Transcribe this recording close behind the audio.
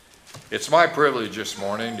It's my privilege this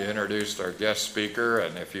morning to introduce our guest speaker,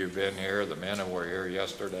 and if you've been here, the men who were here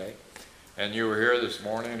yesterday, and you were here this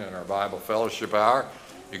morning in our Bible Fellowship Hour,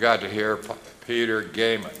 you got to hear Peter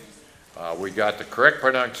Goeman. We got the correct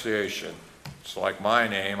pronunciation. It's like my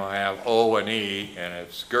name, I have O and E, and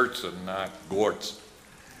it's Gertzen, not Gortz.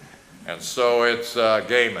 And so it's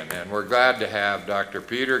Goeman, and we're glad to have Dr.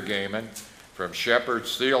 Peter Goeman from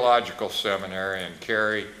Shepherd's Theological Seminary in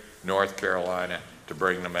Cary, North Carolina, to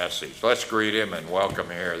bring the message. Let's greet him and welcome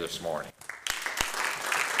him here this morning.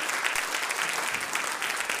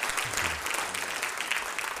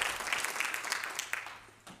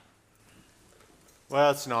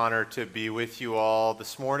 Well, it's an honor to be with you all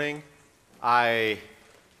this morning. I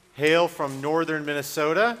hail from northern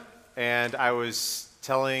Minnesota, and I was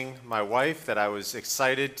telling my wife that I was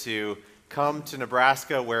excited to come to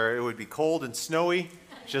Nebraska where it would be cold and snowy,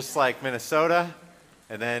 just like Minnesota.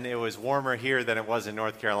 And then it was warmer here than it was in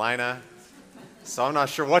North Carolina. So I'm not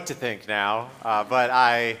sure what to think now, but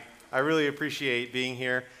I really appreciate being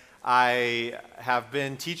here. I have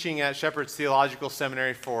been teaching at Shepherd's Theological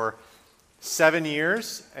Seminary for 7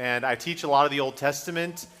 years, and I teach a lot of the Old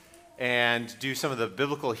Testament and do some of the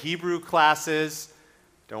biblical Hebrew classes.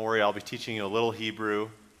 Don't worry, I'll be teaching you a little Hebrew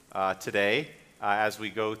today as we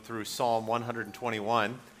go through Psalm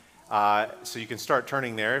 121. So you can start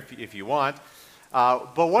turning there if you want.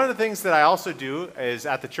 But one of the things that I also do is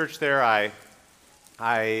at the church there,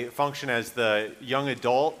 I function as the young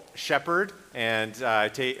adult shepherd, and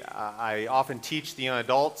I often teach the young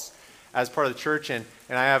adults as part of the church, and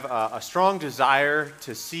I have a strong desire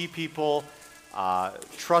to see people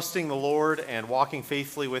trusting the Lord and walking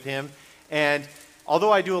faithfully with Him. And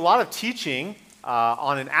although I do a lot of teaching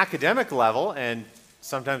on an academic level, and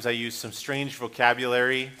sometimes I use some strange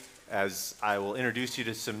vocabulary, as I will introduce you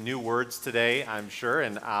to some new words today, I'm sure,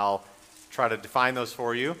 and I'll try to define those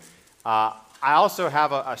for you. I also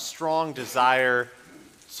have a strong desire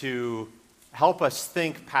to help us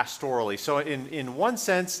think pastorally. So in one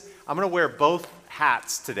sense, I'm going to wear both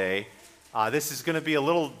hats today. This is going to be a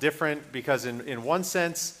little different because in one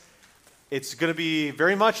sense, it's going to be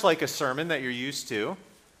very much like a sermon that you're used to.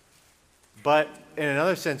 But in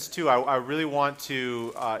another sense, too, I really want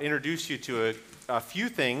to introduce you to a few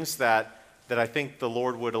things that I think the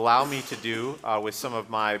Lord would allow me to do with some of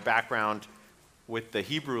my background with the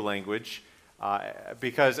Hebrew language,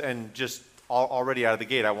 because, and just already out of the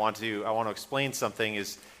gate, I want to explain something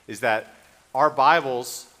is that our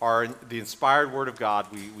Bibles are the inspired Word of God.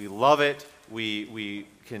 We love it. We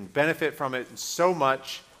can benefit from it in so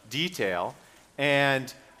much detail.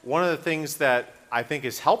 And one of the things that I think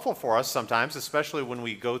is helpful for us sometimes, especially when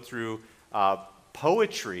we go through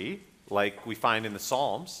poetry, like we find in the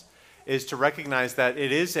Psalms, is to recognize that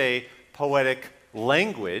it is a poetic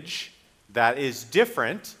language that is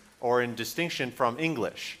different or in distinction from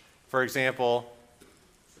English. For example,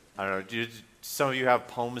 I don't know, do some of you have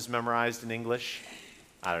poems memorized in English?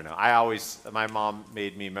 I don't know. My mom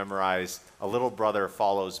made me memorize A Little Brother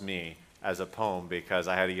Follows Me as a poem because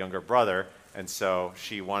I had a younger brother, and so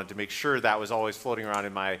she wanted to make sure that was always floating around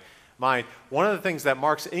in my mind. One of the things that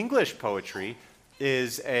marks English poetry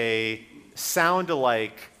is a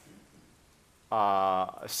sound-alike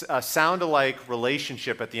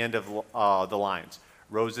relationship at the end of the lines.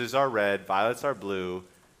 Roses are red, violets are blue.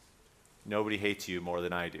 Nobody hates you more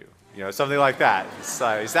than I do. You know, something like that. Is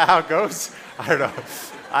that how it goes? I don't know.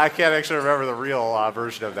 I can't actually remember the real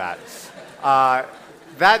version of that.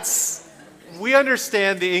 We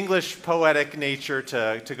understand the English poetic nature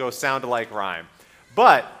to go sound-alike rhyme.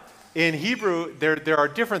 But in Hebrew, there are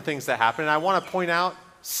different things that happen, and I want to point out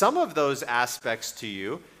some of those aspects to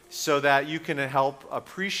you so that you can help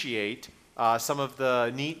appreciate some of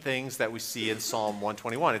the neat things that we see in Psalm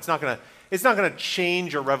 121. It's not going to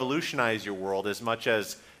change or revolutionize your world as much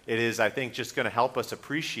as it is, I think, just going to help us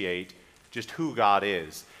appreciate just who God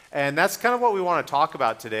is. And that's kind of what we want to talk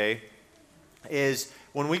about today is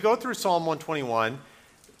when we go through Psalm 121,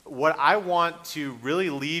 what I want to really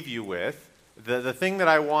leave you with, the thing that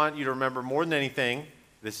I want you to remember more than anything,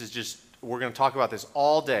 we're going to talk about this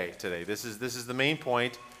all day today. This is the main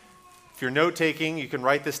point. If you're note-taking, you can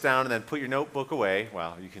write this down and then put your notebook away.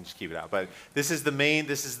 Well, you can just keep it out. But this is the main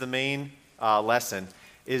lesson,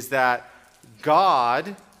 is that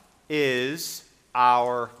God is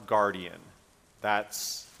our guardian.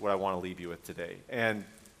 That's what I want to leave you with today. And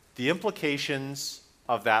the implications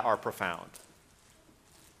of that are profound.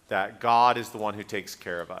 That God is the one who takes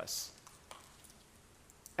care of us.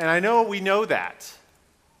 And I know we know that,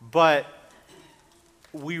 but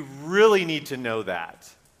we really need to know that.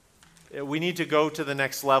 We need to go to the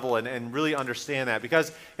next level and really understand that,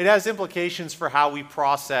 because it has implications for how we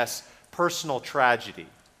process personal tragedy,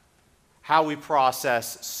 how we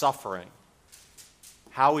process suffering,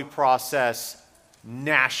 how we process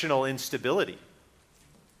national instability.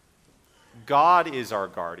 God is our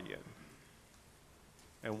guardian.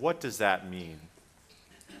 And what does that mean?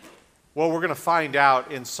 Well, we're going to find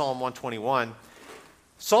out in Psalm 121.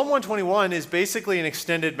 Psalm 121 is basically an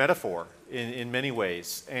extended metaphor in many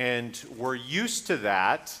ways, and we're used to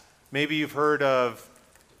that. Maybe you've heard of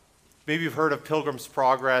Pilgrim's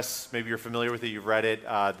Progress. Maybe you're familiar with it. You've read it.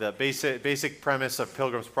 The basic premise of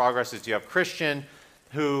Pilgrim's Progress is you have Christian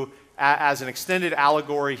who, as an extended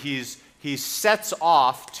allegory, he sets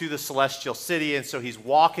off to the celestial city, and so he's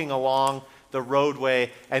walking along the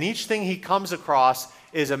roadway, and each thing he comes across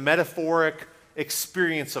is a metaphoric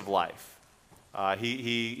experience of life.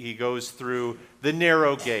 He goes through the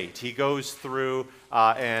narrow gate. He goes through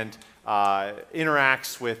and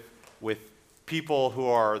interacts with people who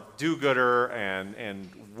are do-gooder and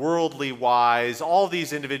worldly wise, all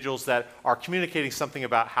these individuals that are communicating something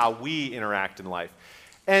about how we interact in life.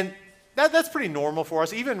 And that's pretty normal for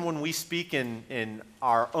us. Even when we speak in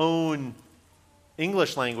our own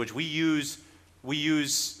English language, we use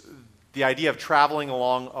the idea of traveling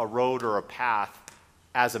along a road or a path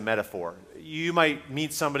as a metaphor. You might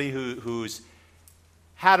meet somebody who's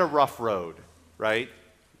had a rough road, right?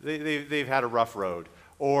 They've had a rough road.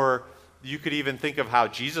 Or you could even think of how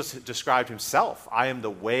Jesus described himself. I am the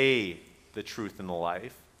way, the truth, and the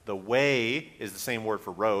life. The way is the same word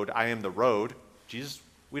for road. I am the road. Jesus,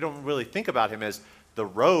 we don't really think about him as the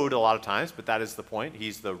road a lot of times, but that is the point.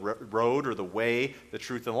 He's the road or the way, the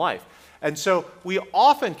truth, and life. And so we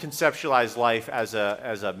often conceptualize life as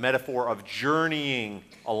a metaphor of journeying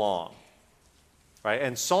along, right?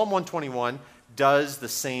 And Psalm 121 does the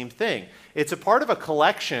same thing. It's a part of a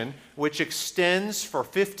collection which extends for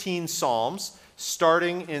 15 psalms,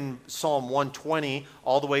 starting in Psalm 120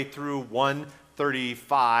 all the way through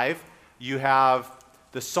 135. You have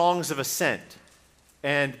the Songs of Ascent.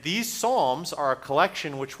 And these psalms are a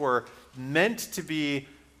collection which were meant to be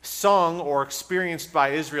sung or experienced by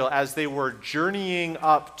Israel as they were journeying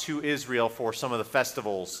up to Israel for some of the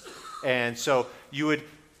festivals. And so you would,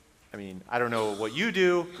 I don't know what you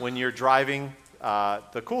do when you're driving.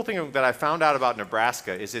 The cool thing that I found out about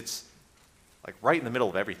Nebraska is it's like right in the middle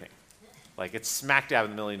of everything. Like it's smack dab in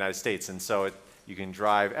the middle of the United States. And so you can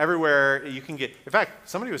drive everywhere. You can get, in fact,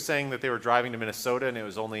 somebody was saying that they were driving to Minnesota and it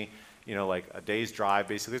was only, like a day's drive,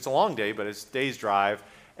 basically. It's a long day, but it's a day's drive.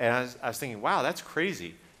 And I was thinking, wow, that's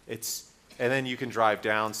crazy. And then you can drive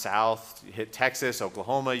down south, hit Texas,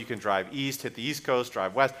 Oklahoma. You can drive east, hit the East Coast,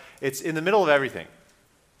 drive west. It's in the middle of everything.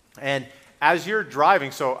 And as you're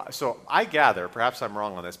driving, so I gather, perhaps I'm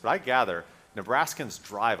wrong on this, but I gather Nebraskans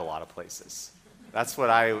drive a lot of places. That's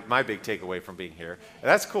my big takeaway from being here. And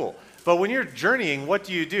that's cool. But when you're journeying, what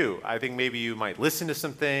do? I think maybe you might listen to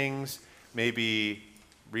some things, maybe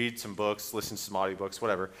read some books, listen to some audiobooks,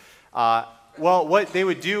 whatever. Well, what they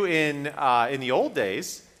would do in the old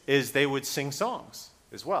days is they would sing songs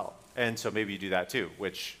as well. And so maybe you do that too,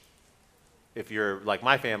 which if you're like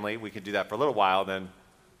my family, we could do that for a little while. Then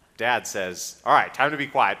Dad says, all right, time to be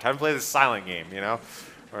quiet. Time to play this silent game,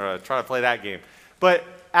 or try to play that game. But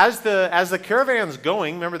as the caravan's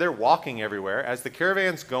going, remember they're walking everywhere. As the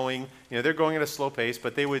caravan's going, they're going at a slow pace,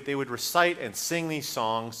 but they would recite and sing these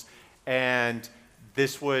songs, and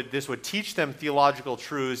this would teach them theological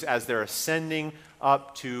truths as they're ascending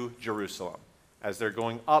up to Jerusalem, as they're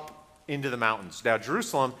going up into the mountains. Now,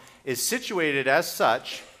 Jerusalem is situated as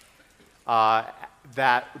such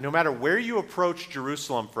that no matter where you approach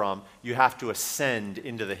Jerusalem from, you have to ascend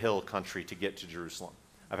into the hill country to get to Jerusalem.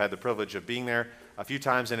 I've had the privilege of being there a few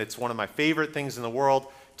times, and it's one of my favorite things in the world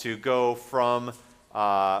to go from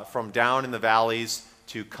down in the valleys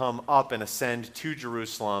to come up and ascend to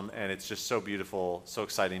Jerusalem, and it's just so beautiful, so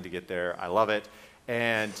exciting to get there. I love it.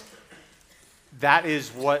 And that is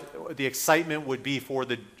what the excitement would be for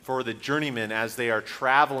the journeymen as they are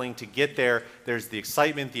traveling to get there. There's the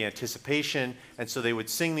excitement, the anticipation, and so they would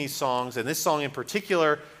sing these songs, and this song in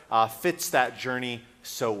particular fits that journey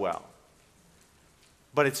so well.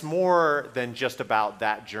 But it's more than just about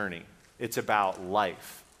that journey. It's about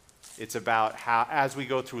life. It's about how, as we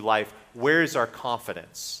go through life, where is our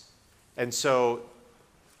confidence? And so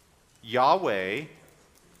Yahweh,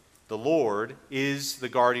 the Lord, is the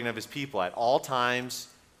guardian of his people at all times,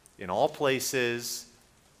 in all places.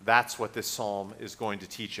 That's what this psalm is going to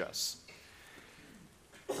teach us.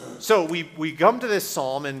 So we come to this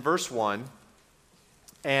psalm in verse 1,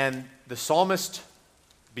 and the psalmist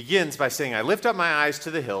begins by saying, I lift up my eyes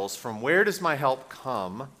to the hills. From where does my help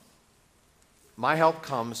come? My help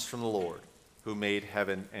comes from the Lord, who made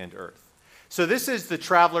heaven and earth. So this is the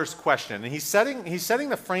traveler's question, and he's setting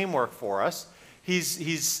the framework for us.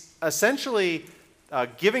 He's essentially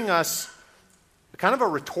giving us kind of a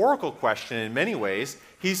rhetorical question in many ways.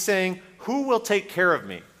 He's saying, who will take care of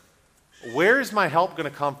me? Where is my help going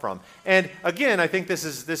to come from? And again, I think this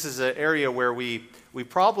is an area where we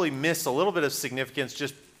probably miss a little bit of significance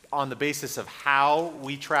just on the basis of how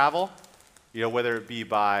we travel, whether it be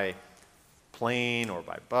by plane or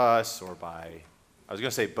by bus or by, I was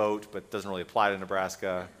going to say boat, but it doesn't really apply to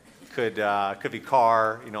Nebraska. Could be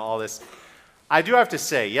car, all this. I do have to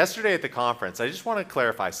say, yesterday at the conference, I just want to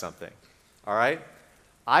clarify something, all right?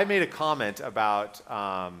 I made a comment about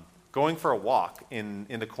going for a walk in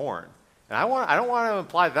the corn. And I don't want to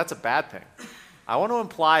imply that that's a bad thing. I want to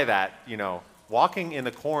imply that, walking in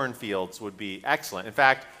the cornfields would be excellent. In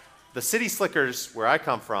fact, the city slickers where I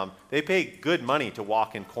come from, they pay good money to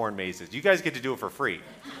walk in corn mazes. You guys get to do it for free.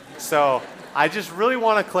 So I just really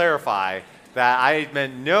want to clarify that I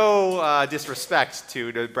meant no disrespect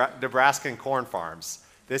to Nebraskan corn farms.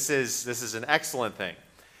 This is an excellent thing.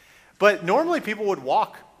 But normally people would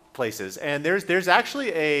walk places, and there's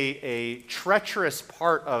actually a treacherous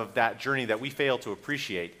part of that journey that we fail to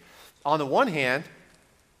appreciate. On the one hand,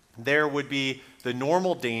 there would be the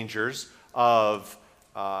normal dangers of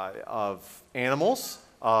animals,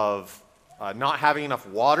 of not having enough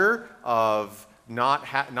water, of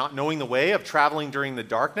not knowing the way, of traveling during the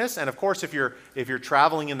darkness, and of course, if you're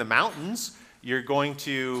traveling in the mountains, you're going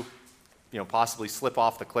to possibly slip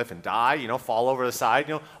off the cliff and die, fall over the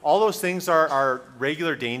side. All those things are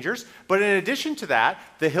regular dangers. But in addition to that,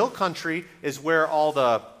 the hill country is where all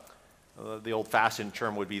the old-fashioned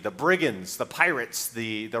term would be the brigands, the pirates,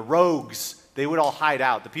 the rogues, they would all hide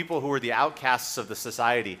out. The people who were the outcasts of the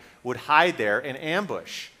society would hide there and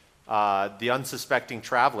ambush the unsuspecting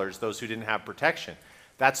travelers, those who didn't have protection.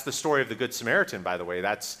 That's the story of the Good Samaritan, by the way.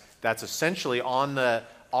 That's essentially on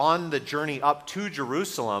the journey up to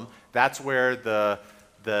Jerusalem. That's where the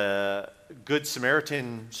Good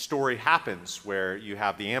Samaritan story happens, where you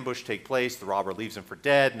have the ambush take place, the robber leaves him for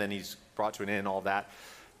dead, and then he's brought to an end, all that.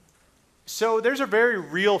 So there's a very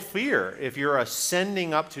real fear. If you're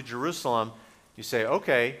ascending up to Jerusalem, you say,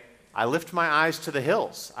 okay, I lift my eyes to the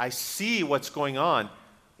hills. I see what's going on.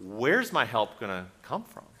 Where's my help going to come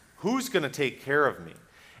from? Who's going to take care of me?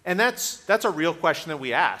 And that's a real question that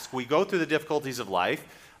we ask. We go through the difficulties of life.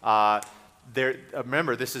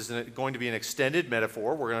 Remember, this is going to be an extended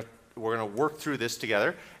metaphor. We're going to work through this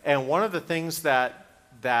together. And one of the things that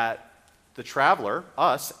the traveler,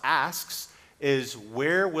 us, asks is,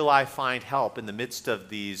 where will I find help in the midst of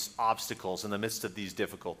these obstacles, in the midst of these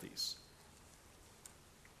difficulties?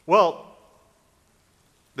 Well,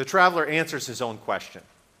 the traveler answers his own question.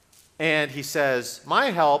 And he says,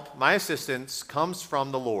 my help, my assistance comes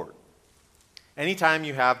from the Lord. Anytime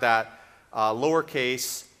you have that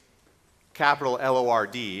lowercase capital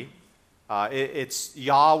L-O-R-D, it's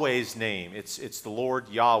Yahweh's name. It's the Lord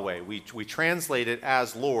Yahweh. We translate it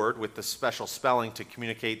as Lord with the special spelling to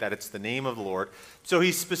communicate that it's the name of the Lord. So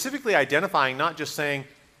he's specifically identifying, not just saying,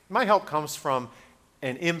 my help comes from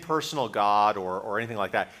an impersonal God or anything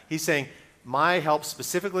like that. He's saying, my help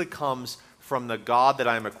specifically comes from the God that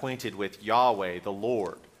I'm acquainted with, Yahweh, the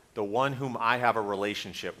Lord, the one whom I have a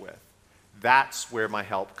relationship with. That's where my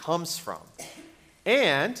help comes from.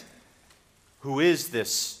 And who is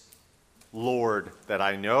this Lord that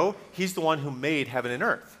I know? He's the one who made heaven and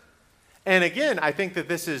earth. And again, I think that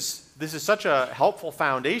this is such a helpful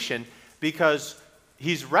foundation, because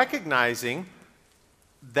he's recognizing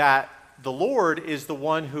that the Lord is the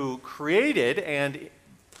one who created, and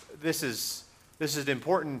this is an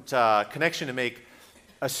important connection to make,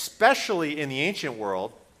 especially in the ancient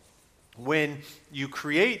world, when you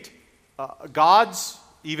create gods.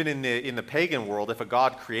 Even in the pagan world, if a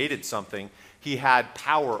god created something, he had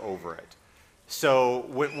power over it. So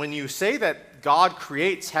when you say that God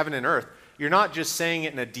creates heaven and earth, you're not just saying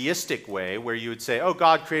it in a deistic way where you would say, oh,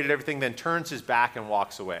 God created everything, then turns his back and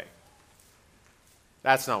walks away.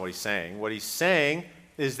 That's not what he's saying. What he's saying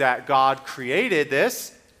is that God created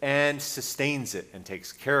this and sustains it and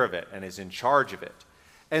takes care of it and is in charge of it.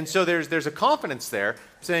 And so there's a confidence there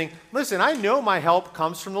saying, listen, I know my help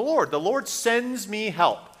comes from the Lord. The Lord sends me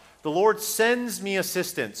help. The Lord sends me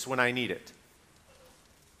assistance when I need it.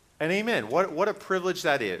 And amen. What a privilege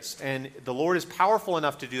that is. And the Lord is powerful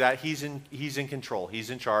enough to do that. He's in control. He's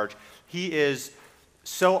in charge. He is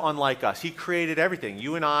so unlike us. He created everything.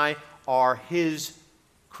 You and I are his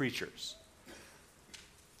creatures.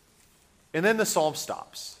 And then the psalm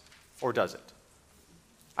stops. Or does it?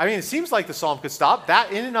 I mean, it seems like the psalm could stop.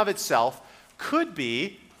 That in and of itself could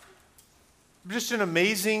be just an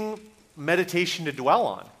amazing meditation to dwell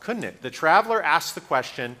on, couldn't it? The traveler asks the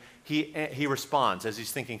question, he responds as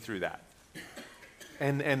he's thinking through that.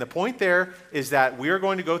 And the point there is that we are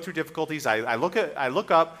going to go through difficulties. I look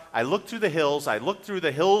up, I look through the hills, I look through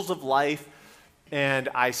the hills of life, and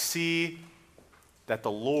I see that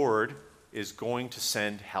the Lord is going to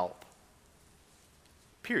send help.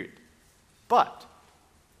 Period. But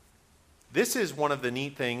this is one of the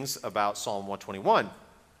neat things about Psalm 121.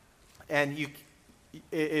 And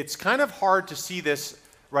it's kind of hard to see this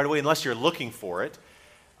right away unless you're looking for it.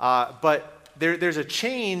 But there's a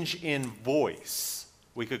change in voice.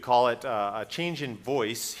 We could call it a change in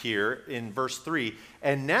voice here in verse 3.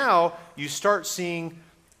 And now you start seeing,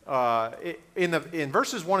 in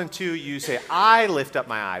verses 1 and 2, you say, I lift up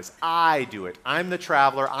my eyes. I do it. I'm the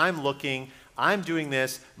traveler. I'm looking. I'm doing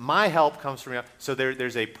this. My help comes from you. So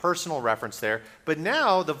there's a personal reference there. But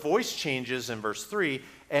now the voice changes in verse 3,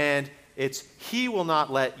 and it's, he will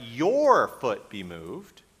not let your foot be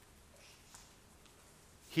moved.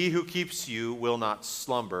 He who keeps you will not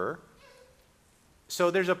slumber.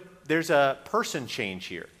 So there's a person change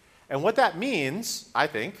here. And what that means, I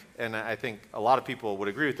think, and I think a lot of people would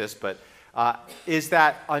agree with this, but is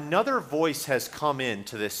that another voice has come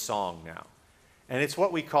into this song now. And it's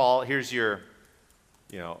what we call, here's your,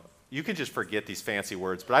 you can just forget these fancy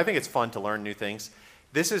words, but I think it's fun to learn new things.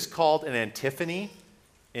 This is called an antiphony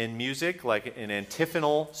in music, like an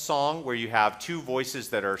antiphonal song where you have two voices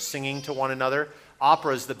that are singing to one another.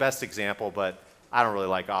 Opera is the best example, but I don't really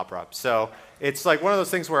like opera. So it's like one of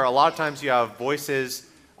those things where a lot of times you have voices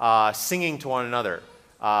singing to one another.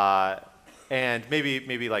 And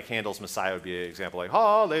maybe like Handel's Messiah would be an example, like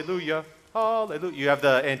hallelujah, hallelujah. You have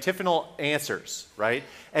the antiphonal answers, right?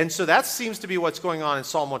 And so that seems to be what's going on in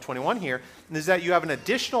Psalm 121 here, is that you have an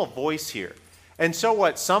additional voice here. And so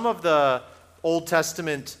what some of the Old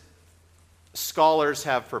Testament scholars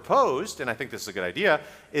have proposed, and I think this is a good idea,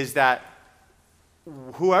 is that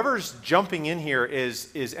whoever's jumping in here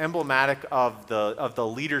is emblematic of the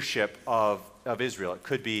leadership of Israel. It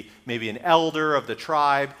could be maybe an elder of the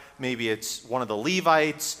tribe, maybe it's one of the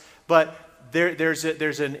Levites, but there's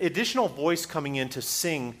an additional voice coming in to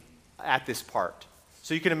sing at this part.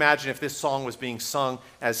 So you can imagine if this song was being sung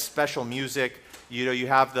as special music, you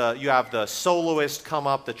have the soloist come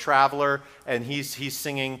up, the traveler, and he's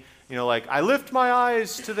singing, like, I lift my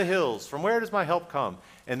eyes to the hills. From where does my help come?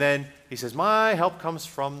 And then he says, my help comes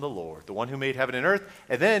from the Lord, the one who made heaven and earth.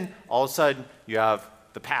 And then all of a sudden you have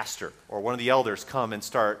the pastor or one of the elders come and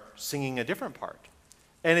start singing a different part.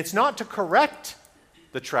 And it's not to correct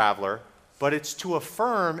the traveler, but it's to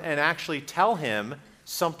affirm and actually tell him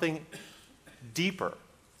something deeper.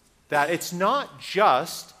 That it's not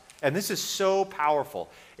just, and this is so powerful,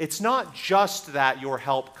 it's not just that your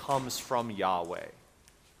help comes from Yahweh.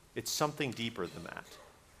 It's something deeper than that.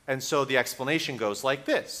 And so the explanation goes like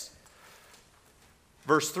this.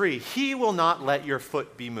 Verse 3, he will not let your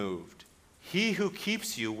foot be moved. He who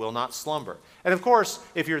keeps you will not slumber. And of course,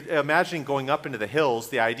 if you're imagining going up into the hills,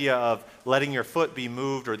 the idea of letting your foot be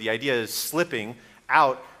moved or the idea is slipping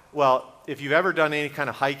out, well, if you've ever done any kind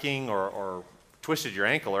of hiking or twisted your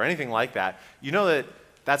ankle or anything like that, you know that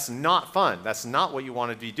that's not fun. That's not what you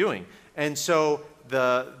want to be doing. And so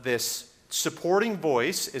this supporting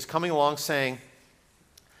voice is coming along saying,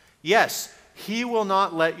 yes, he will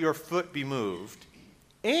not let your foot be moved.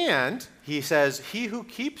 And he says, he who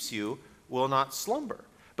keeps you will not slumber.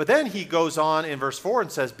 But then he goes on in verse 4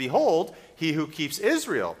 and says, behold, he who keeps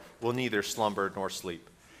Israel will neither slumber nor sleep.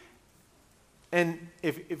 And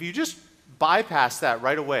if you just bypass that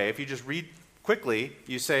right away, if you just read quickly,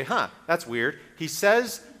 you say, that's weird. He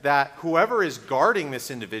says that whoever is guarding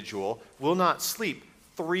this individual will not sleep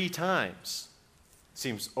 3 times.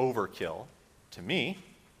 Seems overkill to me.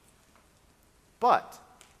 But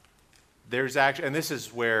there's actually, and this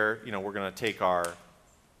is where, we're going to take our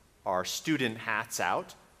student hats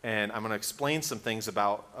out, and I'm going to explain some things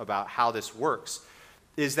about how this works,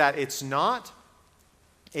 is that it's not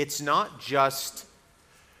just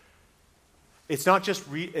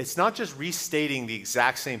restating the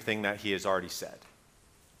exact same thing that he has already said.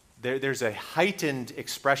 There's a heightened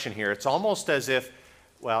expression here. It's almost as if,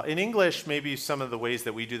 well, in English, maybe some of the ways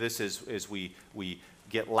that we do this is we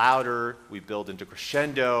get louder, we build into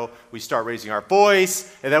crescendo, we start raising our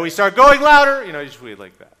voice, and then we start going louder. Just we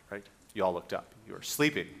like that, right? You all looked up. You were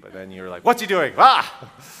sleeping, but then you were like, what's he doing?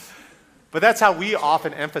 Ah! But that's how we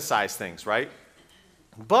often emphasize things, right?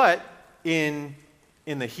 But in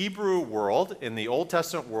the Hebrew world, in the Old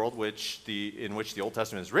Testament world, in which the Old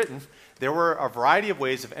Testament is written, there were a variety of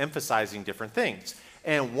ways of emphasizing different things.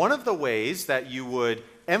 And one of the ways that you would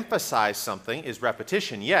emphasize something is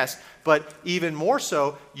repetition, yes, but even more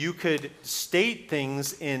so, you could state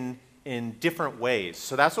things in different ways.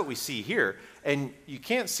 So that's what we see here. And you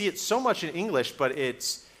can't see it so much in English, but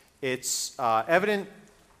it's evident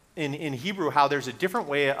in Hebrew how there's a different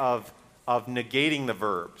way of negating the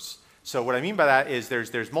verbs. So what I mean by that is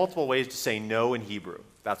there's multiple ways to say no in Hebrew.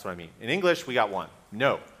 That's what I mean. In English, we got one,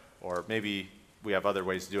 no. Or maybe we have other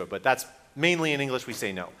ways to do it, but that's mainly in English we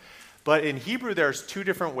say no. But in Hebrew, there's two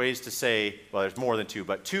different ways to say, well, there's more than two,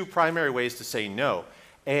 but two primary ways to say no.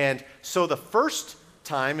 And so the first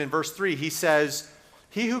time in verse 3, he says,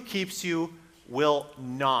 he who keeps you will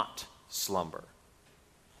not slumber.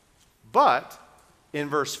 But in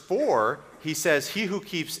verse 4, he says, he who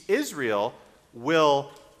keeps Israel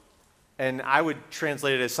will, and I would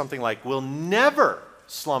translate it as something like, will never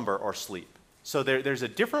slumber or sleep. So there's a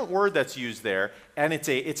different word that's used there, and it's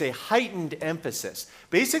a heightened emphasis.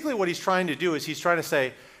 Basically what he's trying to do is he's trying to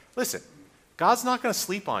say, listen, God's not going to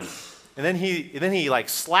sleep on you. And then he like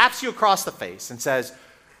slaps you across the face and says,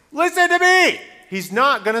 listen to me, he's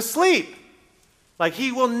not going to sleep. Like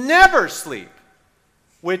he will never sleep,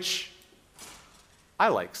 which I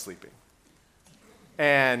like sleeping.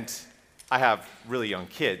 And I have really young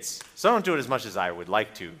kids, so I don't do it as much as I would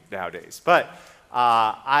like to nowadays. But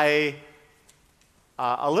a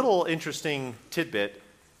little interesting tidbit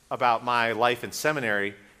about my life in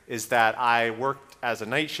seminary is that I worked as a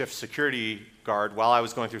night shift security guard while I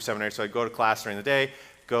was going through seminary. So I'd go to class during the day,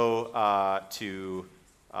 go to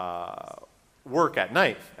work at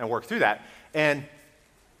night and work through that. And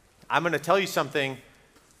I'm going to tell you something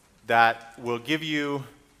that will give you,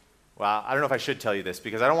 well, I don't know if I should tell you this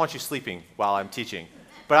because I don't want you sleeping while I'm teaching.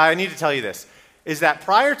 But I need to tell you this, is that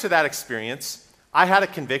prior to that experience, I had a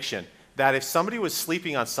conviction that if somebody was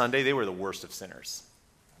sleeping on Sunday, they were the worst of sinners.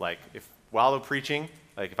 Like, while they're preaching,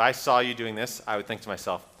 like if I saw you doing this, I would think to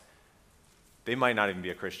myself, they might not even be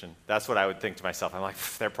a Christian. That's what I would think to myself. I'm like,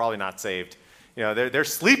 they're probably not saved. You know, they're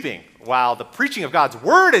sleeping while the preaching of God's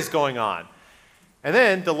word is going on. And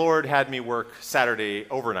then the Lord had me work Saturday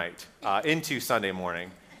overnight into Sunday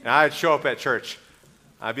morning. And I'd show up at church.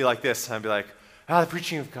 I'd be like this. I'd be like, the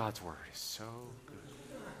preaching of God's word is so good.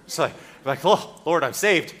 It's like, oh, Lord, I'm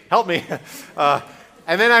saved. Help me.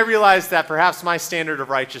 And then I realized that perhaps my standard of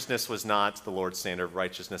righteousness was not the Lord's standard of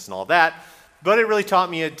righteousness and all that. But it really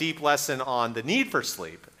taught me a deep lesson on the need for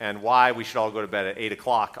sleep and why we should all go to bed at 8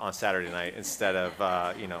 o'clock on Saturday night instead of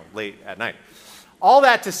late at night. All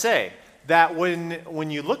that to say that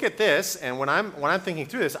when you look at this and when I'm thinking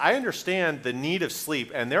through this, I understand the need of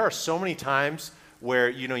sleep. And there are so many times where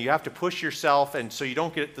you have to push yourself, and so you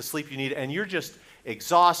don't get the sleep you need, and you're just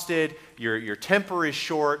exhausted. Your temper is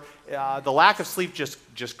short. The lack of sleep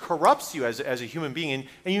just corrupts you as a human being,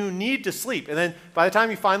 and you need to sleep. And then by the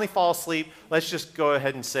time you finally fall asleep, let's just go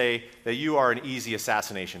ahead and say that you are an easy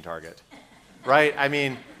assassination target, right? I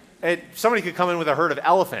mean, somebody could come in with a herd of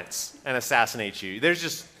elephants and assassinate you.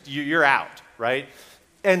 You're out, right?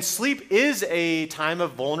 And sleep is a time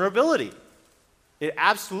of vulnerability. It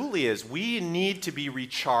absolutely is. We need to be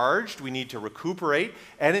recharged. We need to recuperate,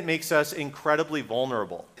 and it makes us incredibly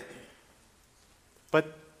vulnerable.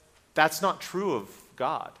 But that's not true of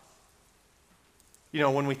God.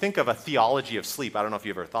 When we think of a theology of sleep, I don't know if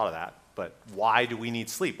you've ever thought of that, but why do we need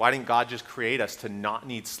sleep? Why didn't God just create us to not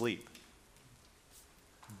need sleep?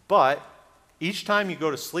 But each time you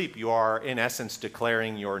go to sleep, you are, in essence,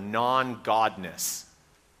 declaring your non-godness,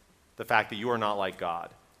 the fact that you are not like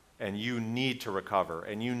God. And you need to recover,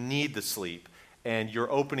 and you need the sleep, and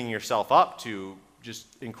you're opening yourself up to just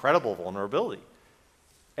incredible vulnerability.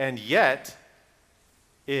 And yet,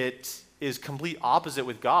 it is complete opposite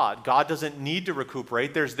with God. God doesn't need to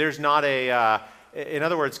recuperate. There's not in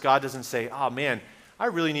other words, God doesn't say, oh man, I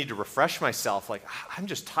really need to refresh myself. Like, I'm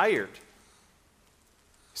just tired.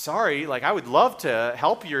 Sorry, like I would love to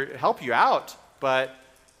help you out, but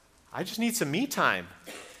I just need some me time.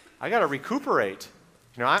 I got to recuperate.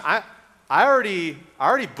 I already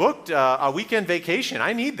booked a weekend vacation.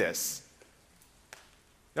 I need this.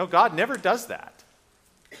 God never does that.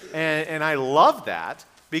 And I love that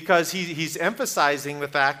because he's emphasizing the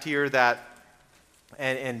fact here that,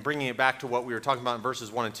 and bringing it back to what we were talking about in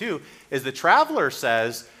verses 1 and 2, is the traveler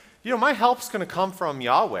says, my help's going to come from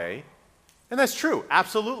Yahweh. And that's true,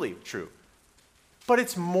 absolutely true. But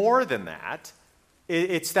it's more than that.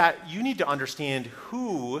 It's that you need to understand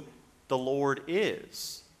who the Lord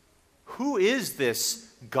is. Who is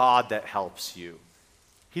this God that helps you?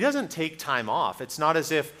 He doesn't take time off. It's not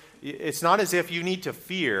as if you need to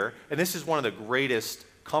fear, and this is one of the greatest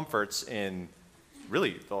comforts in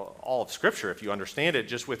really all of Scripture, if you understand it,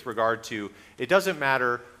 just with regard to, it doesn't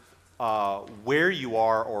matter where you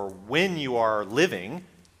are or when you are living,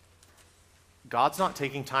 God's not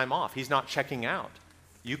taking time off. He's not checking out.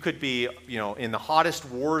 You could be, in the hottest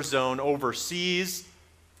war zone overseas.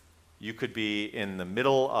 You could be in the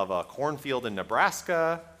middle of a cornfield in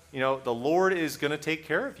Nebraska. The Lord is going to take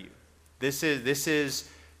care of you. This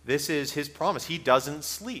is his promise. He doesn't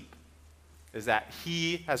sleep. Is that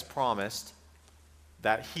he has promised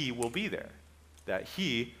that he will be there. That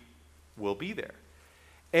he will be there.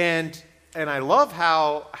 And I love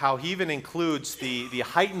how he even includes the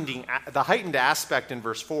heightened aspect in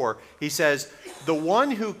verse 4. He says, the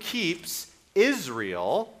one who keeps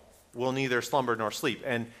Israel will neither slumber nor sleep.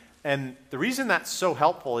 And the reason that's so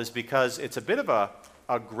helpful is because it's a bit of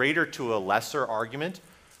a greater to a lesser argument.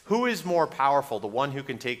 Who is more powerful, the one who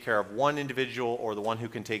can take care of one individual or the one who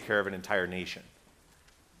can take care of an entire nation?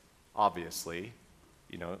 Obviously,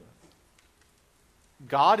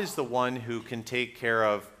 God is the one who can take care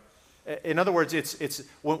of. In other words, it's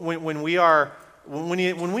when we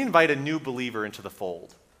invite a new believer into the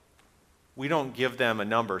fold, we don't give them a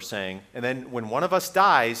number saying, and then when one of us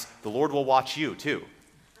dies, the Lord will watch you too.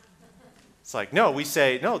 It's like, no, we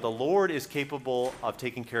say, no, the Lord is capable of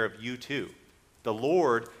taking care of you too. The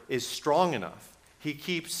Lord is strong enough. He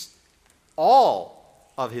keeps all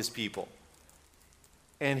of his people.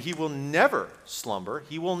 And he will never slumber.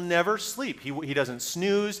 He will never sleep. He doesn't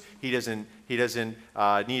snooze. He doesn't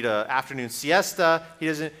need an afternoon siesta.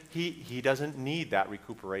 He doesn't need that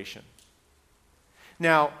recuperation.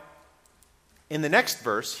 Now, in the next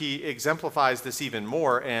verse, he exemplifies this even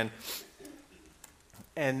more.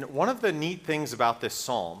 And one of the neat things about this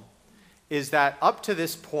psalm is that up to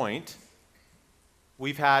this point,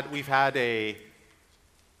 we've had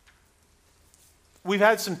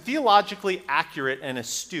some theologically accurate and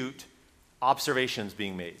astute observations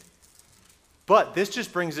being made. But this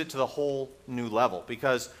just brings it to the whole new level,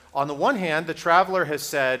 because on the one hand, the traveler has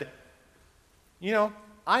said,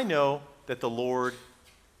 I know that the Lord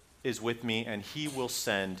is with me and he will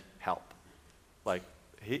send help. Like,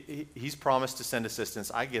 he's promised to send assistance.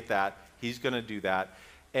 I get that. He's going to do that.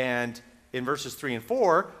 And in verses 3 and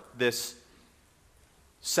 4, this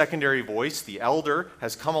secondary voice, the elder,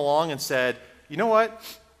 has come along and said, you know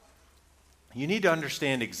what? You need to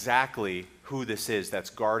understand exactly who this is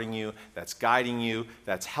that's guarding you, that's guiding you,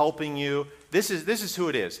 that's helping you. This is who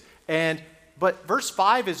it is. But verse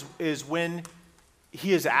 5 is when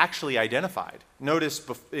he is actually identified. Notice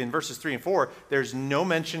in verses 3 and 4, there's no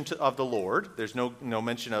mention of the Lord. There's no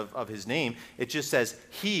mention of his name. It just says,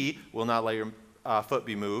 he will not let your foot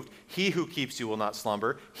be moved. He who keeps you will not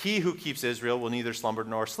slumber. He who keeps Israel will neither slumber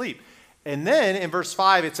nor sleep. And then in verse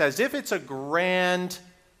 5, it's as if it's a grand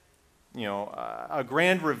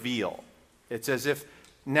reveal. It's as if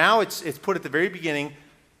now it's put at the very beginning.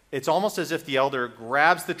 It's almost as if the elder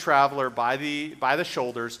grabs the traveler by the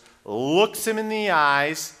shoulders, looks him in the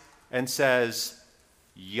eyes, and says,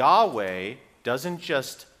 Yahweh doesn't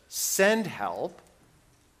just send help,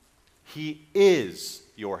 he is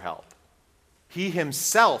your help. He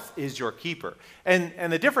himself is your keeper.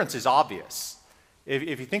 And the difference is obvious.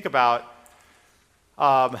 If you think about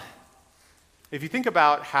how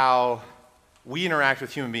we interact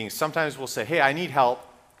with human beings, sometimes we'll say, hey, I need help.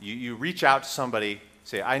 You reach out to somebody,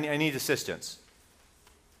 say, I need assistance.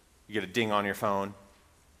 You get a ding on your phone.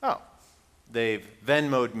 Oh, they've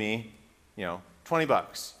Venmo'd me,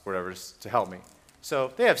 $20, whatever, to help me.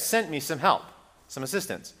 So they have sent me some help, some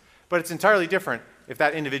assistance. But it's entirely different if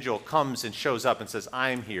that individual comes and shows up and says,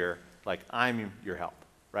 I'm here, like I'm your help,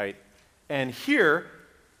 right? And here,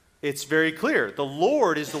 it's very clear. The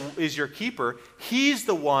Lord is your keeper. He's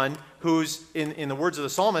the one who's, in the words of the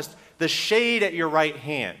psalmist, the shade at your right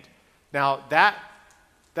hand. Now,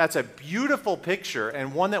 that's a beautiful picture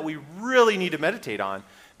and one that we really need to meditate on,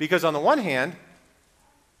 because on the one hand,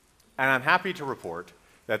 and I'm happy to report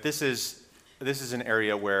that this is an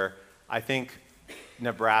area where I think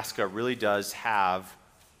Nebraska really does have,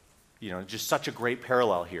 just such a great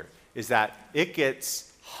parallel here, is that it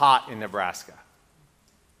gets hot in Nebraska.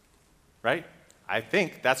 Right? I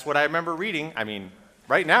think that's what I remember reading. I mean,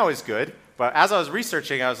 right now is good, but as I was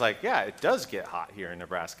researching, I was like, yeah, it does get hot here in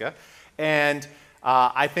Nebraska. And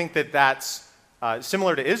I think that's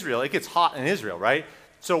similar to Israel. It gets hot in Israel, right?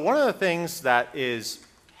 So one of the things that is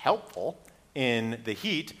helpful in the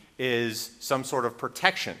heat is some sort of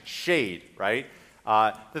protection, shade, right?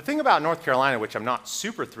 The thing about North Carolina, which I'm not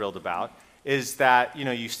super thrilled about, is that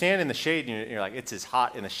you stand in the shade and you're like, it's as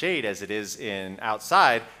hot in the shade as it is in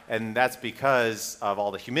outside, and that's because of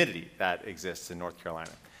all the humidity that exists in North Carolina.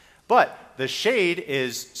 But the shade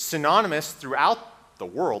is synonymous throughout the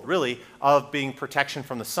world really, of being protection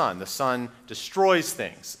from the sun. The sun destroys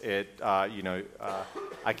things.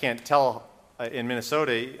 I can't tell, in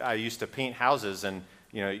Minnesota, I used to paint houses, and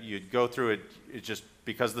you'd go through it just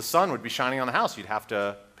because the sun would be shining on the house. You'd have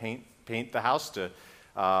to paint the house to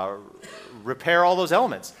repair all those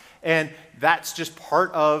elements. And that's just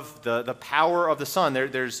part of the power of the sun.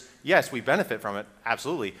 Yes, we benefit from it,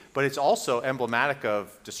 absolutely, but it's also emblematic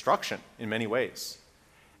of destruction in many ways.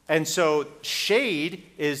 And so shade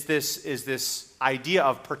is this idea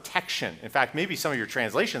of protection. In fact, maybe some of your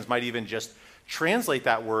translations might even just translate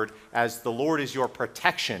that word as the Lord is your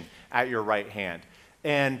protection at your right hand.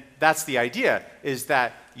 And that's the idea, is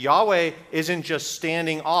that Yahweh isn't just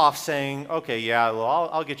standing off saying, okay, yeah, well,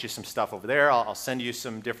 I'll get you some stuff over there. I'll send you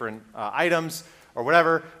some different items or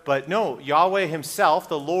whatever. But no, Yahweh himself,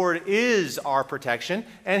 the Lord, is our protection.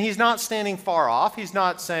 And he's not standing far off. He's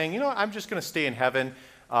not saying, I'm just going to stay in heaven.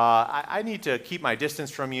 I need to keep my distance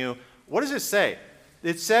from you. What does it say?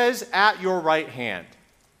 It says, at your right hand.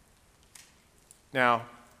 Now,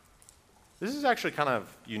 this is actually kind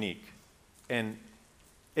of unique. And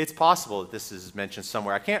it's possible that this is mentioned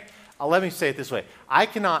somewhere. Let me say it this way. I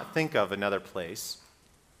cannot think of another place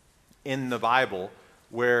in the Bible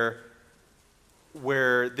where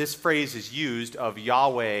this phrase is used of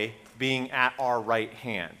Yahweh being at our right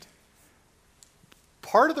hand.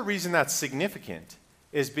 Part of the reason that's significant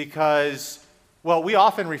is because, we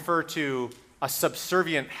often refer to a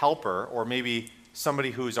subservient helper, or maybe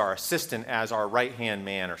somebody who's our assistant, as our right-hand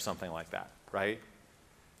man or something like that, right?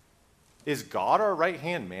 Is God our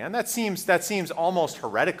right-hand man? That seems almost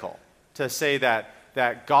heretical to say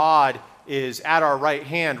that God is at our right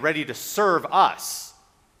hand ready to serve us.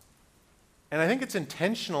 And I think it's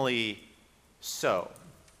intentionally so.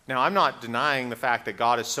 Now, I'm not denying the fact that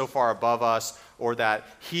God is so far above us, or that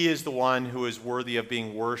he is the one who is worthy of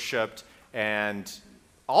being worshiped and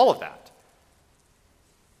all of that.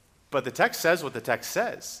 But the text says what the text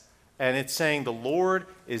says. And it's saying the Lord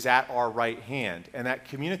is at our right hand. And that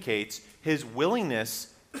communicates his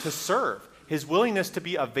willingness to serve, his willingness to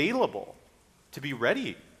be available, to be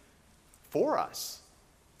ready for us.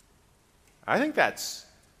 I think that's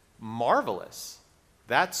marvelous.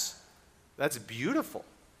 That's beautiful.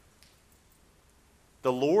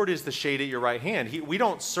 The Lord is the shade at your right hand. We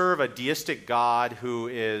don't serve a deistic God who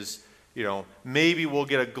is, maybe we'll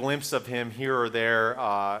get a glimpse of him here or there.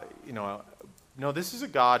 No, this is a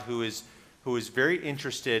God who is very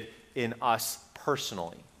interested in us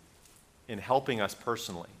personally, in helping us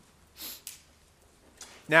personally.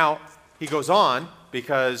 Now, he goes on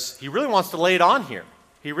because he really wants to lay it on here.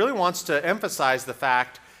 He really wants to emphasize the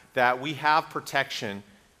fact that we have protection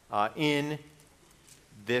in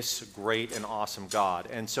this great and awesome God.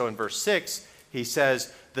 And so in verse 6, he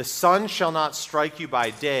says, the sun shall not strike you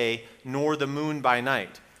by day, nor the moon by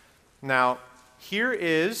night. Now, here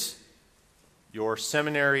is your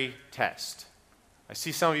seminary test. I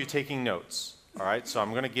see some of you taking notes. All right, so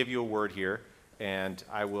I'm going to give you a word here, and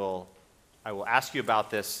I will ask you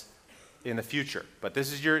about this in the future. But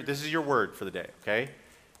this is your word for the day, okay?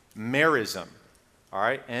 Merism. All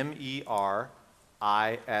right, merism.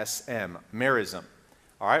 Merism.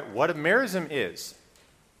 All right, what a merism is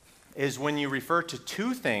when you refer to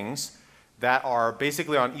two things that are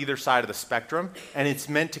basically on either side of the spectrum, and it's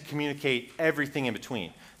meant to communicate everything in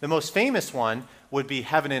between. The most famous one would be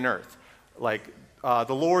heaven and earth, like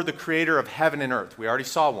the Lord, the creator of heaven and earth. We already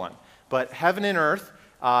saw one. But heaven and earth,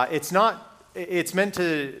 it's meant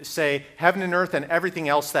to say heaven and earth and everything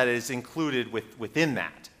else that is included within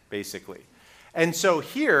that, basically. And so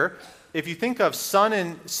here, if you think of sun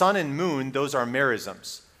and moon, those are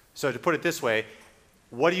merisms. So to put it this way,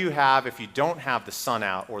 what do you have if you don't have the sun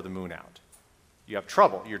out or the moon out? You have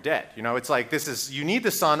trouble. You're dead. It's like you need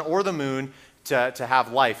the sun or the moon to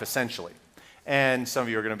have life, essentially. And some of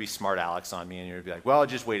you are going to be smart Alex on me, and you're going to be like, well,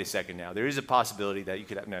 just wait a second now. There is a possibility that you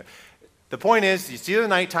could have... No. The point is, it's either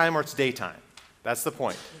nighttime or it's daytime. That's the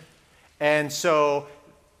point. And so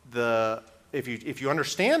if you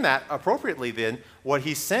understand that appropriately, then what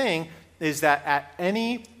he's saying is that at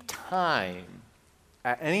any time,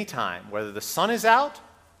 whether the sun is out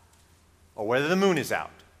or whether the moon is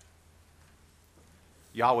out,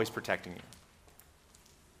 Yahweh's protecting you.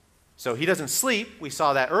 So he doesn't sleep. We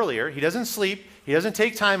saw that earlier. He doesn't sleep. He doesn't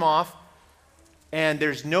take time off. And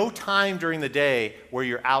there's no time during the day where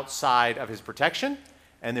you're outside of his protection,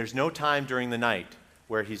 and there's no time during the night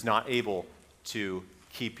where he's not able to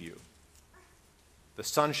keep you. The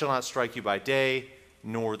sun shall not strike you by day,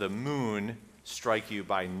 nor the moon strike you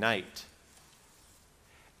by night.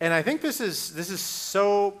 And I think this is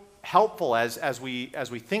so helpful as we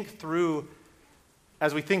think through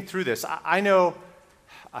this. I know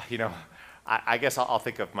I guess I'll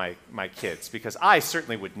think of my kids, because I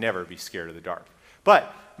certainly would never be scared of the dark.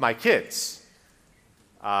 But my kids,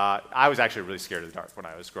 I was actually really scared of the dark when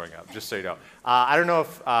I was growing up, just so you know. I don't know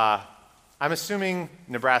if, I'm assuming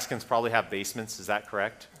Nebraskans probably have basements, is that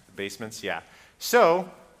correct? Basements, yeah. So,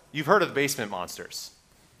 you've heard of the basement monsters.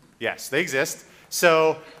 Yes, they exist.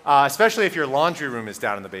 So, especially if your laundry room is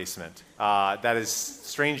down in the basement, that is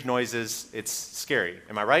strange noises, it's scary.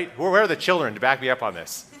 Am I right? Where are the children to back me up on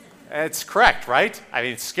this? It's correct, right? I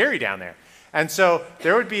mean, it's scary down there. And so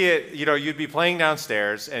there would be, you'd be playing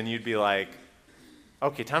downstairs and you'd be like,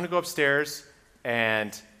 okay, time to go upstairs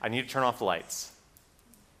and I need to turn off the lights.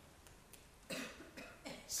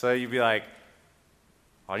 So you'd be like,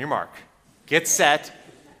 on your mark, get set,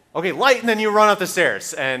 okay, light, and then you run up the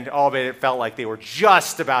stairs. And but it felt like they were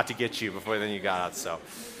just about to get you before then you got out.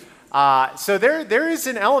 So there is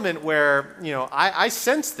an element where, I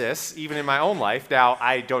sense this even in my own life. Now,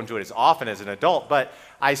 I don't do it as often as an adult, but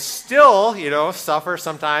I still, suffer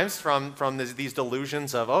sometimes from these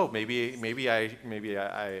delusions of, maybe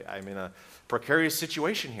I'm in a precarious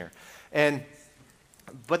situation here.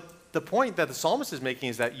 But the point that the psalmist is making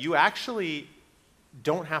is that you actually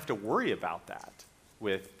don't have to worry about that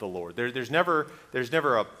with the Lord. There's never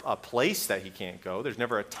a place that he can't go. There's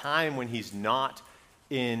never a time when he's not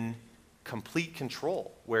in complete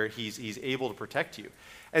control, where he's able to protect you.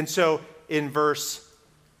 And so in verse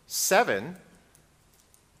 7,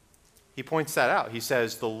 he points that out. He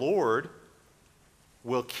says, the Lord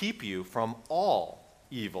will keep you from all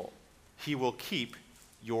evil. He will keep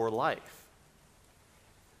your life.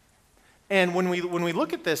 And when we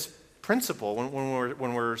look at this principle,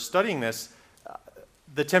 when we're studying this,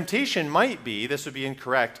 the temptation might be, this would be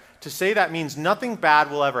incorrect, to say that means nothing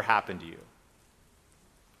bad will ever happen to you.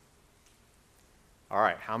 All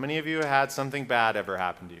right, how many of you had something bad ever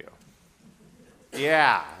happen to you?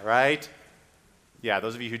 Yeah, right? Yeah,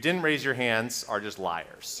 those of you who didn't raise your hands are just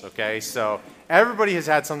liars, okay? So everybody has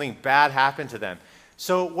had something bad happen to them.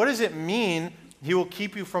 So what does it mean, he will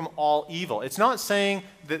keep you from all evil? It's not saying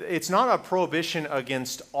that, it's not a prohibition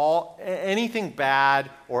against anything bad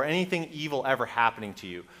or anything evil ever happening to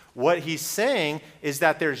you. What he's saying is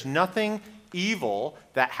that there's nothing evil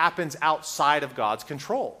that happens outside of God's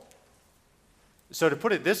control. So to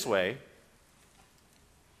put it this way,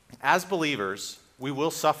 as believers, we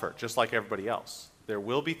will suffer just like everybody else. There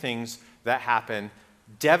will be things that happen,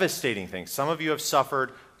 devastating things. Some of you have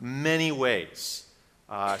suffered many ways.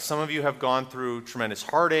 Some of you have gone through tremendous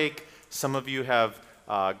heartache. Some of you have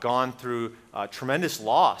gone through tremendous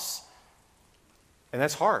loss. And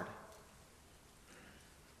that's hard.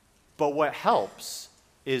 But what helps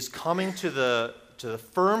is coming to the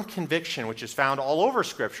firm conviction, which is found all over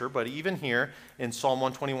Scripture, but even here in Psalm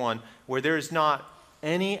 121, where there is not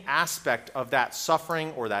any aspect of that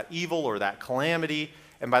suffering or that evil or that calamity.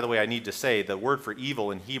 And by the way, I need to say the word for evil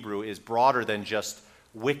in Hebrew is broader than just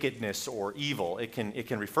wickedness or evil. It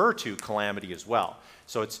can refer to calamity as well.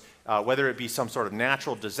 So it's whether it be some sort of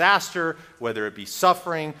natural disaster, whether it be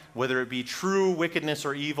suffering, whether it be true wickedness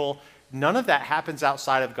or evil, none of that happens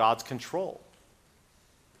outside of God's control.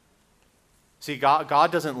 See,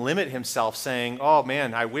 God doesn't limit himself saying, oh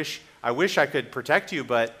man, I wish I could protect you,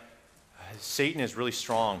 but Satan is really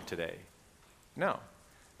strong today. No.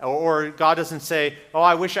 Or God doesn't say, oh,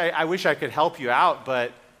 I wish I could help you out,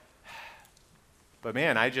 but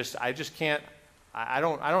man, I just can't. I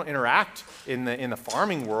don't interact in the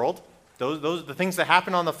farming world. Those the things that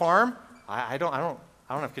happen on the farm, I don't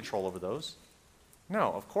have control over those.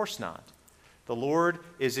 No, of course not. The Lord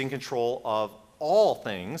is in control of all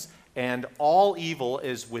things, and all evil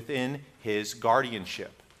is within his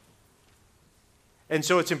guardianship. And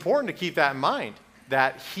so it's important to keep that in mind,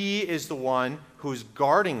 that he is the one who's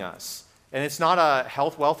guarding us. And it's not a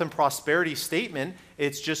health, wealth, and prosperity statement.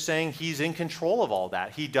 It's just saying he's in control of all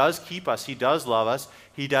that. He does keep us. He does love us.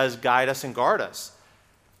 He does guide us and guard us.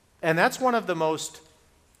 And that's one of the most,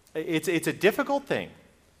 it's a difficult thing.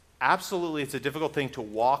 Absolutely, it's a difficult thing to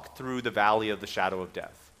walk through the valley of the shadow of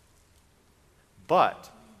death. But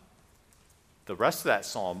the rest of that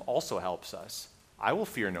psalm also helps us. I will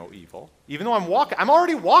fear no evil. Even though I'm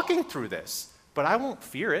already walking through this, but I won't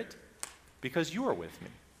fear it because you are with me.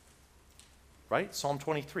 Right? Psalm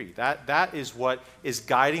 23. That is what is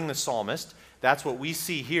guiding the psalmist. That's what we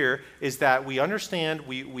see here, is that we understand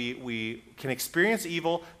we can experience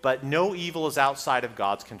evil, but no evil is outside of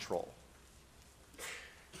God's control.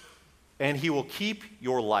 And he will keep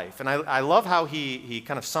your life. And I love how he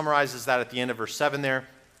kind of summarizes that at the end of verse 7 there,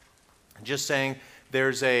 just saying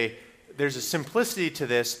there's a simplicity to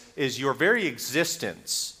this, is your very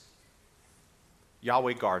existence,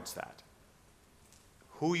 Yahweh guards that.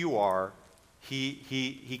 who you are.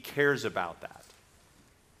 He cares about that.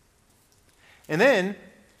 And then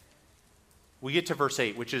we get to verse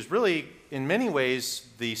 8, which is really, in many ways,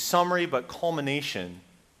 the summary but culmination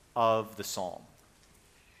of the psalm.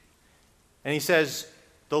 And he says,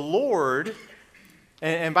 the Lord,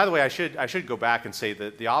 and by the way, I should go back and say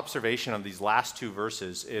that the observation of these last two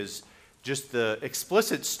verses is just the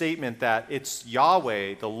explicit statement that it's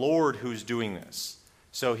Yahweh, the Lord, who's doing this.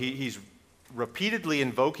 So he's repeatedly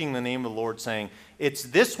invoking the name of the Lord, saying, it's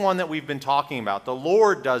this one that we've been talking about. The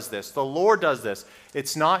Lord does this. The Lord does this.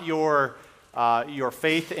 It's not your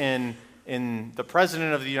faith in the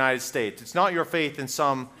President of the United States. It's not your faith in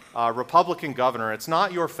some Republican governor. It's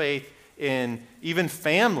not your faith in even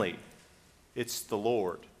family. It's the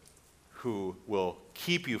Lord who will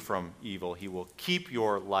keep you from evil. He will keep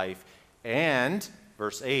your life. And,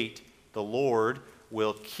 verse 8, the Lord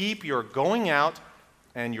will keep your going out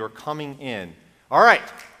and your coming in. All right,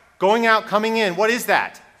 going out, coming in, what is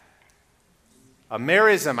that? A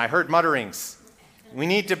merism. I heard mutterings. We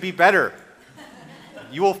need to be better.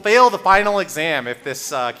 You will fail the final exam if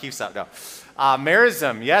this keeps up. No.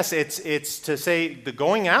 Merism, yes, it's to say the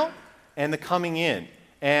going out and the coming in.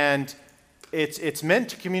 And it's meant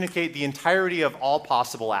to communicate the entirety of all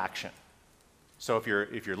possible action. So if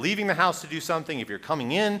you're leaving the house to do something, if you're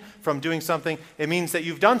coming in from doing something, it means that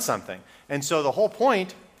you've done something. And so the whole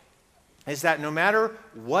point is that no matter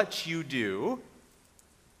what you do,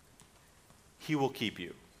 he will keep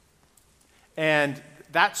you. And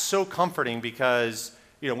that's so comforting because,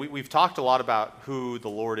 we've talked a lot about who the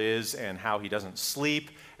Lord is and how he doesn't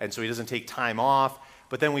sleep, and so he doesn't take time off.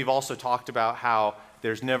 But then we've also talked about how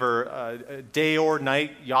there's never a day or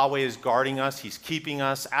night. Yahweh is guarding us. He's keeping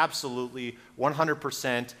us absolutely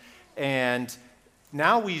 100%. And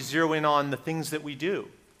now we zero in on the things that we do.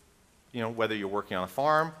 Whether you're working on a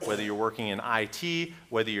farm, whether you're working in IT,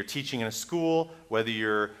 whether you're teaching in a school, whether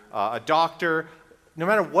you're a doctor, no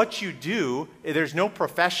matter what you do, there's no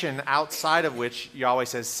profession outside of which Yahweh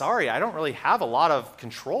says, sorry, I don't really have a lot of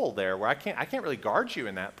control there, where I can't really guard you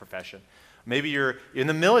in that profession. Maybe you're in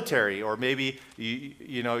the military, or maybe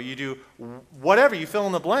you do whatever, you fill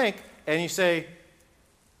in the blank, and you say,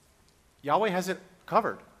 Yahweh has it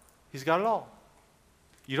covered. He's got it all.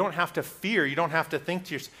 You don't have to fear. You don't have to think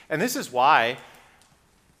to yourself. And this is why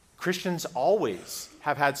Christians always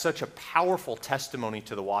have had such a powerful testimony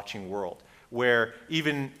to the watching world, where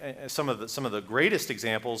even some of the greatest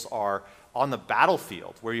examples are on the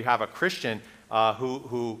battlefield, where you have a Christian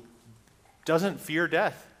who doesn't fear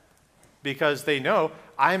death, because they know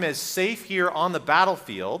I'm as safe here on the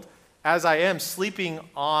battlefield as I am sleeping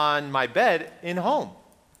on my bed in home.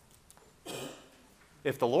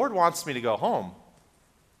 If the Lord wants me to go home,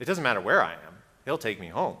 it doesn't matter where I am. He'll take me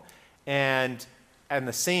home. And in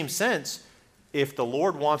the same sense, if the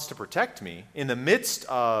Lord wants to protect me in the midst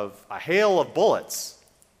of a hail of bullets,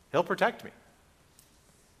 he'll protect me.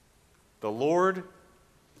 The Lord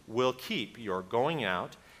will keep your going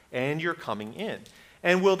out and your coming in.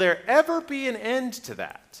 And will there ever be an end to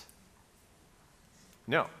that?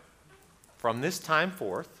 No. From this time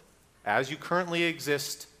forth, as you currently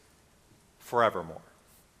exist, forevermore.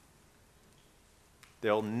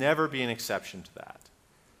 There'll never be an exception to that.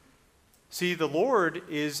 See, the Lord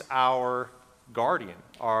is our guardian,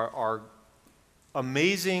 our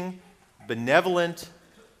amazing, benevolent,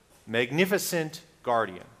 magnificent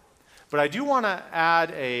guardian. But I do want to add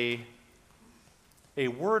a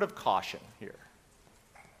word of caution here.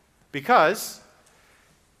 Because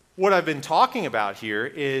what I've been talking about here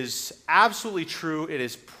is absolutely true. It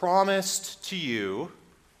is promised to you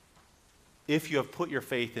if you have put your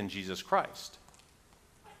faith in Jesus Christ.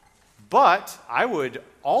 But I would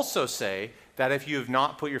also say that if you have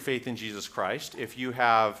not put your faith in Jesus Christ, if you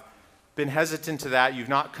have been hesitant to that, you've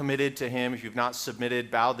not committed to him, if you've not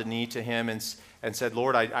submitted, bowed the knee to him and said,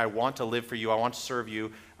 Lord, I want to live for you, I want to serve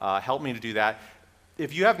you, help me to do that.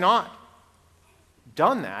 If you have not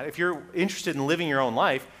done that, if you're interested in living your own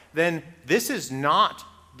life, then this is not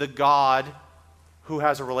the God who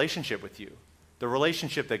has a relationship with you. The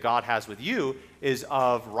relationship that God has with you is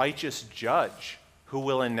of righteous judge who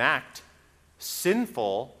will enact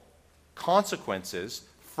sinful consequences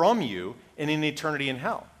from you in an eternity in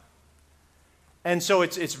hell. And so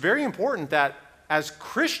it's very important that as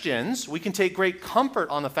Christians, we can take great comfort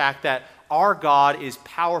on the fact that our God is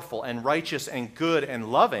powerful and righteous and good and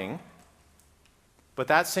loving, but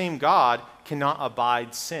that same God cannot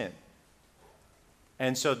abide sin.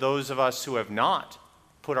 And so those of us who have not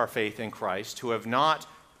put our faith in Christ, who have not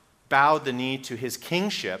bowed the knee to his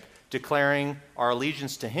kingship, declaring our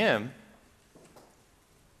allegiance to him,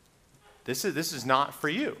 this is not for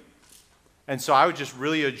you. And so I would just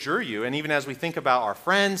really adjure you, and even as we think about our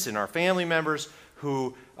friends and our family members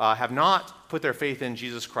who have not put their faith in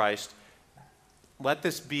Jesus Christ, let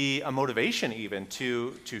this be a motivation even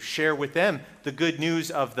to share with them the good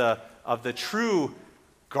news of the true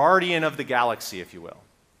guardian of the galaxy, if you will.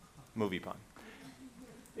 Movie pun.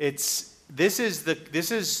 This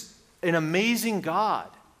is an amazing God,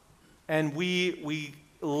 and we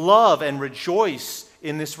love and rejoice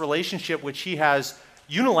in this relationship which he has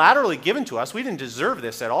unilaterally given to us. We didn't deserve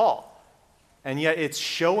this at all, and yet it's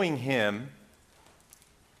showing him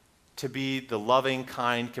to be the loving,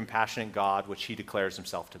 kind, compassionate God which he declares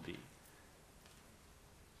himself to be.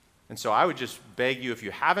 And so I would just beg you, if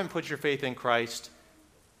you haven't put your faith in Christ,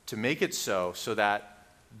 to make it so that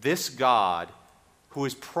this God, who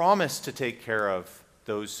has promised to take care of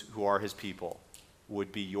those who are his people,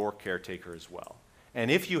 would be your caretaker as well.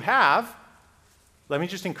 And if you have, let me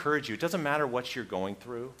just encourage you, it doesn't matter what you're going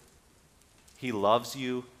through. He loves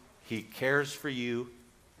you, he cares for you,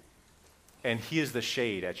 and he is the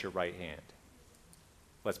shade at your right hand.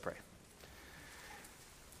 Let's pray.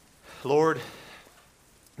 Lord,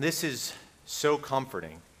 this is so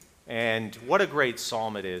comforting, and what a great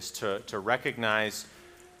psalm it is to recognize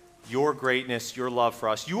your greatness, your love for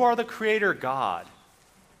us. You are the creator God,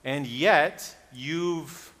 and yet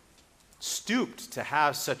you've stooped to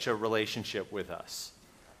have such a relationship with us.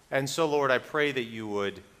 And so, Lord, I pray that you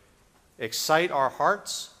would excite our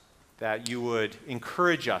hearts, that you would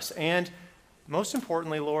encourage us, and most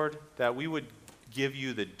importantly, Lord, that we would give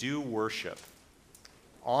you the due worship,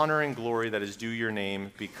 honor and glory that is due your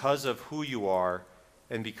name because of who you are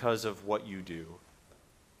and because of what you do.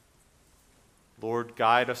 Lord,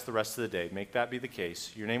 guide us the rest of the day. Make that be the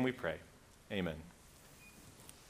case. In your name we pray. Amen.